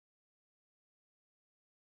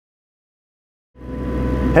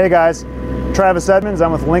Hey guys, Travis Edmonds.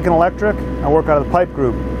 I'm with Lincoln Electric. I work out of the pipe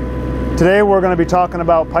group. Today we're going to be talking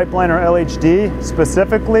about pipeline or LHD,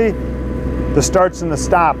 specifically the starts and the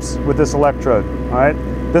stops with this electrode. All right,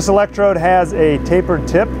 this electrode has a tapered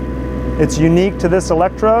tip. It's unique to this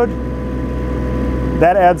electrode.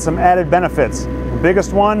 That adds some added benefits. The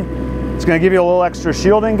biggest one, it's going to give you a little extra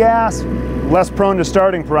shielding gas, less prone to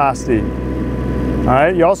starting porosity. All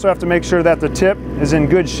right, you also have to make sure that the tip is in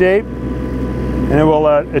good shape, and it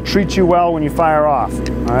will treat you well when you fire off.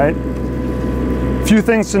 All right. A few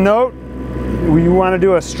things to note. You want to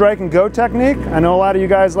do a strike and go technique. I know a lot of you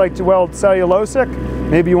guys like to weld cellulosic.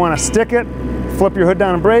 Maybe you want to stick it, flip your hood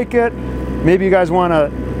down and break it. Maybe you guys want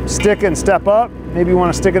to stick it and step up. Maybe you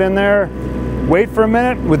want to stick it in there, wait for a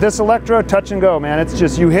minute. With this electrode, touch and go, man. It's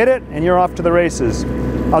just you hit it and you're off to the races.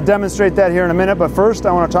 I'll demonstrate that here in a minute, but first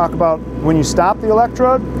I want to talk about when you stop the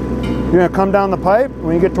electrode. You're going to come down the pipe.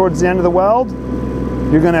 When you get towards the end of the weld,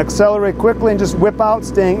 you're going to accelerate quickly and just whip out,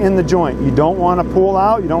 staying in the joint. You don't want to pull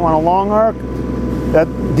out. You don't want a long arc. That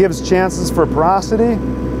gives chances for porosity.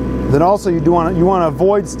 Then also you want to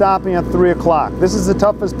avoid stopping at 3 o'clock. This is the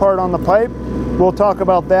toughest part on the pipe. We'll talk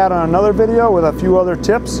about that on another video with a few other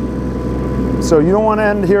tips. So you don't want to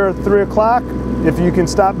end here at 3 o'clock if you can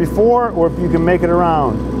stop before or if you can make it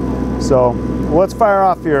around. So let's fire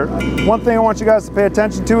off here. One thing I want you guys to pay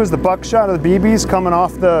attention to is the buckshot of the BBs coming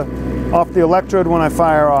off the electrode when I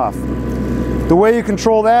fire off. The way you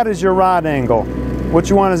control that is your rod angle. What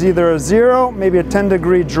you want is either a 0, maybe a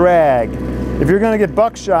 10-degree drag. If you're going to get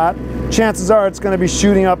buckshot, chances are it's going to be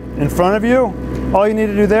shooting up in front of you. All you need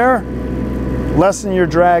to do there, lessen your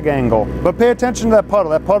drag angle. But pay attention to that puddle.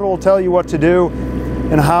 That puddle will tell you what to do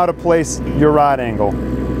and how to place your rod angle.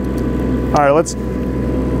 All right, let's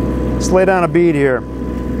lay down a bead here.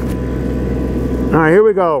 All right, here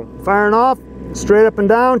we go. Firing off. Straight up and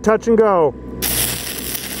down, touch and go.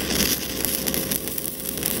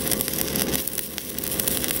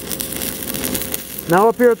 Now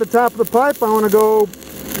up here at the top of the pipe, I want to go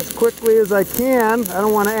as quickly as I can. I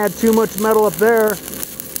don't want to add too much metal up there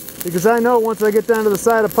because I know once I get down to the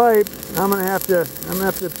side of the pipe, I'm gonna have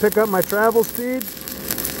to pick up my travel speed.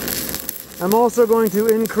 I'm also going to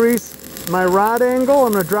increase my rod angle.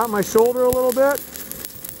 I'm going to drop my shoulder a little bit.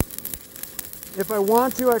 If I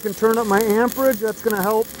want to, I can turn up my amperage. That's going to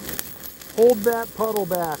help hold that puddle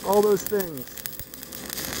back, all those things.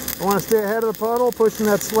 I want to stay ahead of the puddle, pushing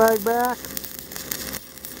that slag back.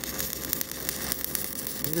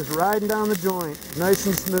 And just riding down the joint, nice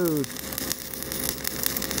and smooth.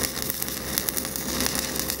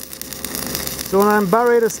 So when I'm about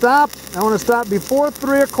ready to stop, I want to stop before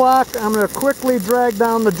 3 o'clock. I'm going to quickly drag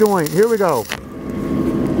down the joint. Here we go.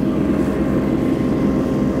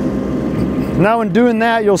 Now in doing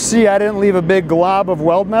that, you'll see I didn't leave a big glob of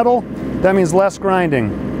weld metal. That means less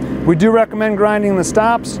grinding. We do recommend grinding the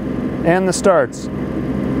stops and the starts. All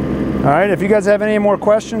right, if you guys have any more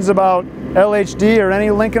questions about LHD or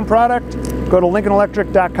any Lincoln product, go to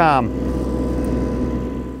lincolnelectric.com.